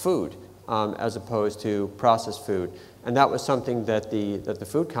on food as opposed to processed food. And that was something that the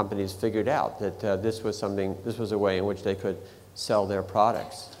food companies figured out, that this was a way in which they could sell their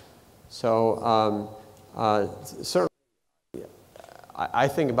products. So certainly, I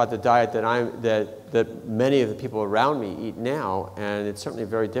think about the diet that many of the people around me eat now, and it's certainly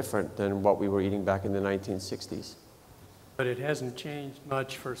very different than what we were eating back in the 1960s. But it hasn't changed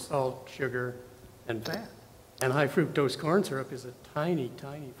much for salt, sugar, and fat. And high fructose corn syrup is a tiny,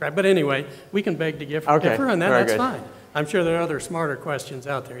 tiny fat. But anyway, we can beg to differ on that. That's fine. I'm sure there are other smarter questions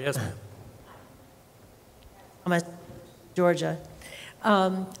out there. Yes, ma'am. Thomas, Georgia.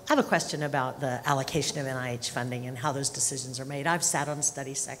 I have a question about the allocation of NIH funding and how those decisions are made. I've sat on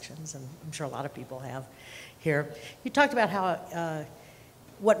study sections, and I'm sure a lot of people have here. You talked about how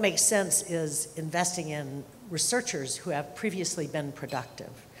what makes sense is investing in researchers who have previously been productive.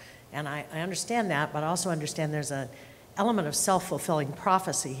 And I understand that, but I also understand there's an element of self-fulfilling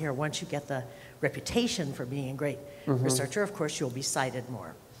prophecy here. Once you get the reputation for being a great researcher, of course, you'll be cited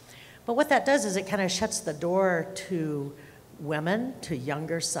more. But what that does is it kind of shuts the door to women, to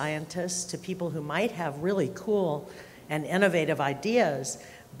younger scientists, to people who might have really cool and innovative ideas,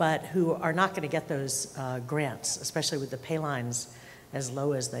 but who are not going to get those grants, especially with the pay lines as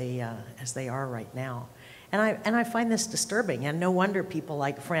low as they are right now. And I find this disturbing, and no wonder people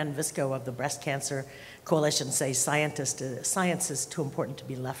like Fran Visco of the Breast Cancer Coalition say science is too important to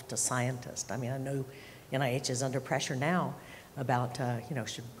be left to scientists. I mean, I know NIH is under pressure now about,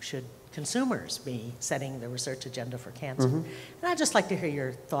 should consumers be setting the research agenda for cancer? And I'd just like to hear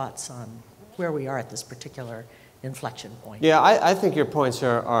your thoughts on where we are at this particular inflection point. Yeah, I think your points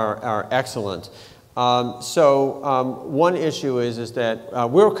are excellent. One issue is that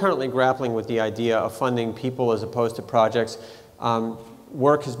we're currently grappling with the idea of funding people as opposed to projects.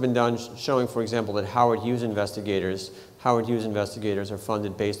 Work has been done showing, for example, that Howard Hughes investigators are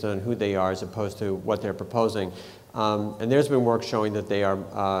funded based on who they are as opposed to what they're proposing. And there's been work showing that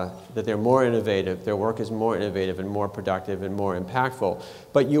they're more innovative, their work is more innovative and more productive and more impactful.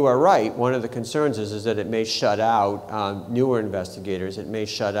 But you are right, one of the concerns is that it may shut out newer investigators, it may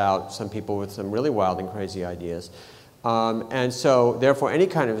shut out some people with some really wild and crazy ideas. And so therefore any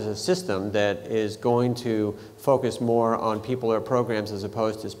kind of a system that is going to focus more on people or programs as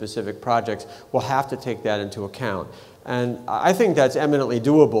opposed to specific projects will have to take that into account. And I think that's eminently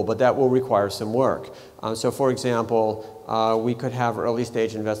doable, but that will require some work. So for example, we could have early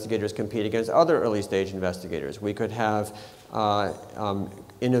stage investigators compete against other early stage investigators. We could have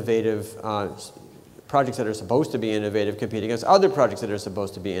innovative projects that are supposed to be innovative compete against other projects that are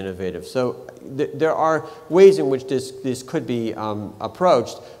supposed to be innovative. So there are ways in which this could be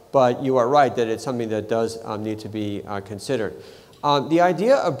approached, but you are right that it's something that does need to be considered. The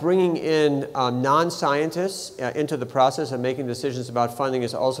idea of bringing in non-scientists into the process of making decisions about funding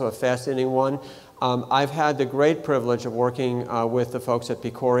is also a fascinating one. I've had the great privilege of working with the folks at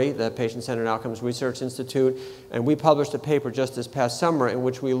PCORI, the Patient-Centered Outcomes Research Institute, and we published a paper just this past summer in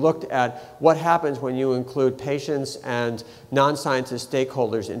which we looked at what happens when you include patients and non-scientist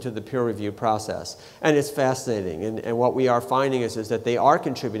stakeholders into the peer review process. And it's fascinating, and what we are finding is that they are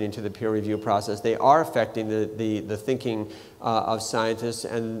contributing to the peer review process, they are affecting the thinking of scientists,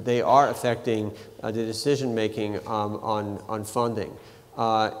 and they are affecting the decision-making on funding.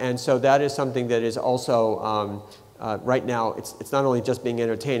 And so that is something that is also, right now, it's not only just being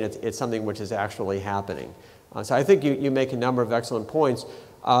entertained, it's something which is actually happening. So I think you make a number of excellent points.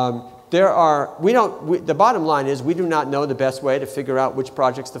 The bottom line is we do not know the best way to figure out which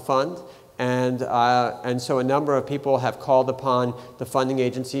projects to fund. And so a number of people have called upon the funding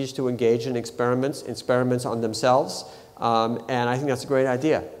agencies to engage in experiments on themselves. And I think that's a great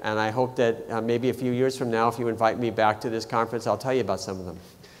idea. And I hope that maybe a few years from now, if you invite me back to this conference, I'll tell you about some of them.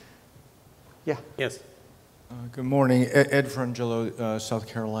 Yeah. Yes. Good morning. Ed Frangillo, South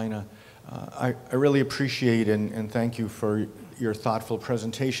Carolina. I really appreciate and thank you for your thoughtful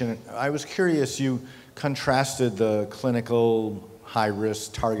presentation. I was curious, you contrasted the clinical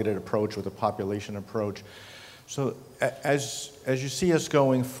high-risk targeted approach with a population approach. So as you see us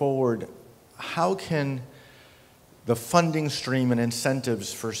going forward, how can the funding stream and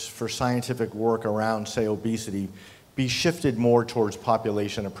incentives for scientific work around, say, obesity be shifted more towards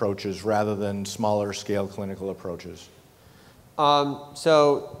population approaches rather than smaller scale clinical approaches?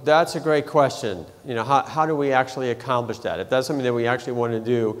 So that's a great question. You know, how do we actually accomplish that? If that's something that we actually want to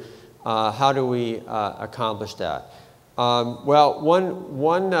do, how do we accomplish that?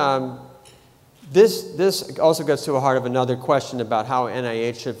 This also gets to the heart of another question about how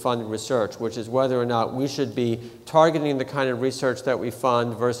NIH should fund research, which is whether or not we should be targeting the kind of research that we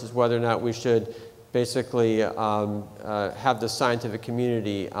fund versus whether or not we should basically have the scientific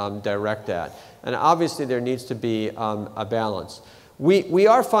community direct that. And obviously there needs to be a balance. We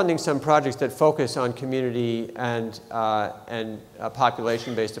are funding some projects that focus on community and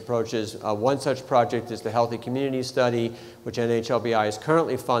population-based approaches. One such project is the Healthy Community Study, which NHLBI is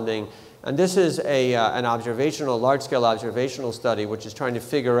currently funding. And this is an large-scale observational study which is trying to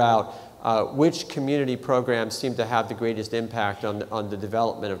figure out which community programs seem to have the greatest impact on the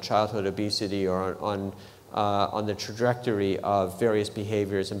development of childhood obesity or on the trajectory of various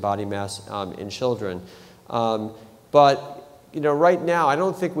behaviors and body mass in children. But you know, right now, I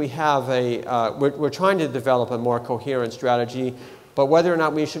don't think we have we're trying to develop a more coherent strategy, but whether or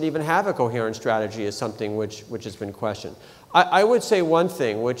not we should even have a coherent strategy is something which has been questioned. I would say one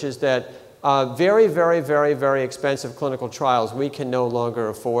thing, which is that very, very, very, very expensive clinical trials we can no longer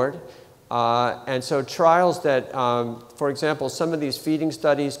afford. And so trials that, for example, some of these feeding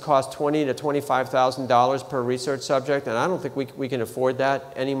studies cost $20,000 to $25,000 per research subject, and I don't think we can afford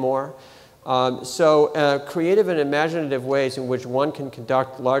that anymore. Creative and imaginative ways in which one can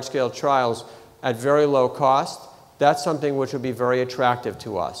conduct large-scale trials at very low cost, that's something which would be very attractive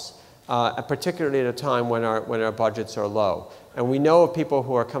to us, particularly at a time when our budgets are low. And we know of people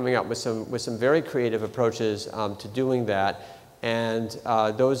who are coming up with some very creative approaches to doing that. And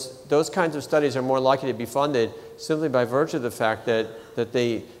those kinds of studies are more likely to be funded simply by virtue of the fact that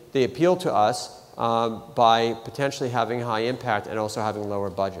they appeal to us by potentially having high impact and also having lower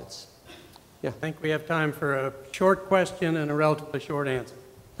budgets. Yeah. I think we have time for a short question and a relatively short answer.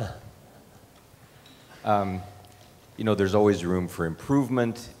 You know, there's always room for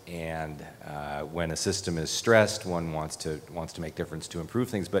improvement, and when a system is stressed, one wants to make difference to improve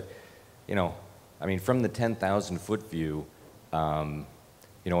things. But, you know, I mean, from the 10,000-foot view,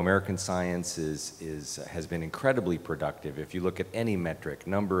 you know, American science has been incredibly productive. If you look at any metric,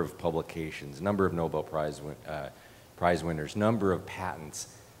 number of publications, number of Nobel Prize winners, number of patents,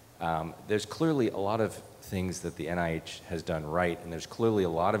 there's clearly a lot of things that the NIH has done right, and there's clearly a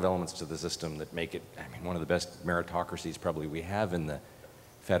lot of elements to the system that make it, I mean, one of the best meritocracies probably we have in the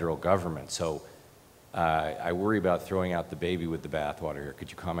federal government. So I worry about throwing out the baby with the bathwater here.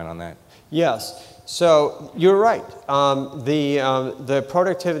 Could you comment on that? Yes. So you're right. The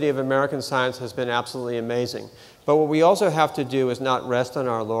productivity of American science has been absolutely amazing. But what we also have to do is not rest on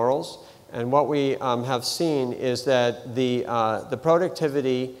our laurels. And what we have seen is that the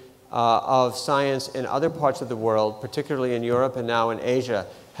productivity of science in other parts of the world, particularly in Europe and now in Asia,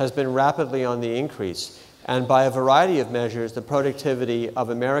 has been rapidly on the increase. And by a variety of measures, the productivity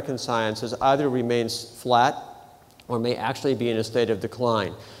of American science has either remains flat or may actually be in a state of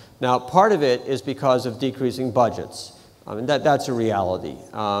decline. Now, part of it is because of decreasing budgets. And that's a reality.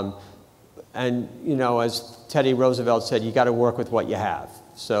 And, you know, as Teddy Roosevelt said, you got to work with what you have.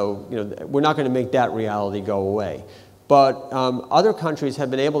 So, you know, we're not going to make that reality go away. But other countries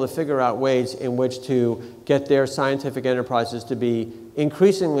have been able to figure out ways in which to get their scientific enterprises to be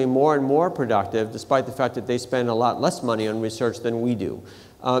increasingly more and more productive, despite the fact that they spend a lot less money on research than we do.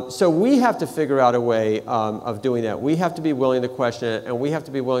 So we have to figure out a way of doing that. We have to be willing to question it, and we have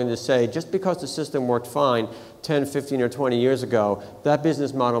to be willing to say, just because the system worked fine 10, 15, or 20 years ago, that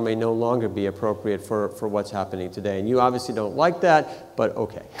business model may no longer be appropriate for what's happening today. And you obviously don't like that, but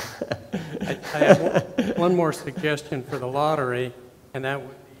okay. I have one more suggestion for the lottery, and that would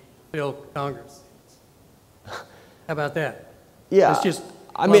be fill Congress seats. How about that? Yeah. It's just,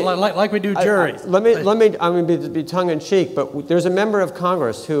 I mean, like we do juries. I'm going to be tongue-in-cheek, but there's a member of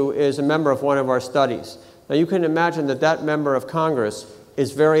Congress who is a member of one of our studies. Now, you can imagine that that member of Congress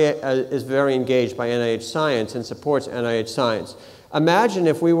is very engaged by NIH science and supports NIH science. Imagine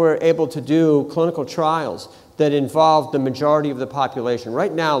if we were able to do clinical trials that involved the majority of the population.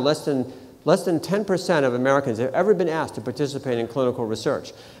 Right now, less than 10% of Americans have ever been asked to participate in clinical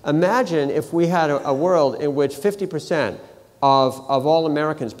research. Imagine if we had a world in which 50% of all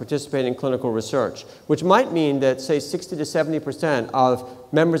Americans participate in clinical research, which might mean that, say, 60 to 70% of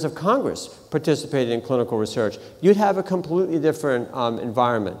members of Congress participated in clinical research. You'd have a completely different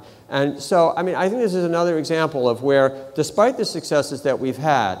environment. And so, I mean, I think this is another example of where, despite the successes that we've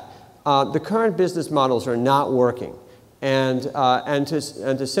had, the current business models are not working. And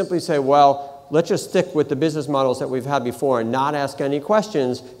to simply say, well, let's just stick with the business models that we've had before and not ask any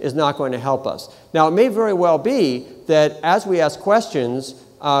questions is not going to help us. Now, it may very well be that as we ask questions,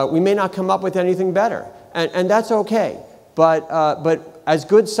 we may not come up with anything better. And that's okay. But as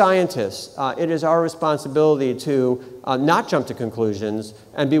good scientists, it is our responsibility to not jump to conclusions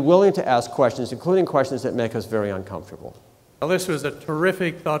and be willing to ask questions, including questions that make us very uncomfortable. Well, this was a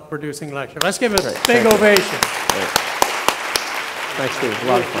terrific, thought-producing lecture. Let's give it a big ovation. Thanks, Steve. A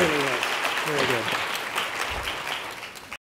lot of fun. Really good.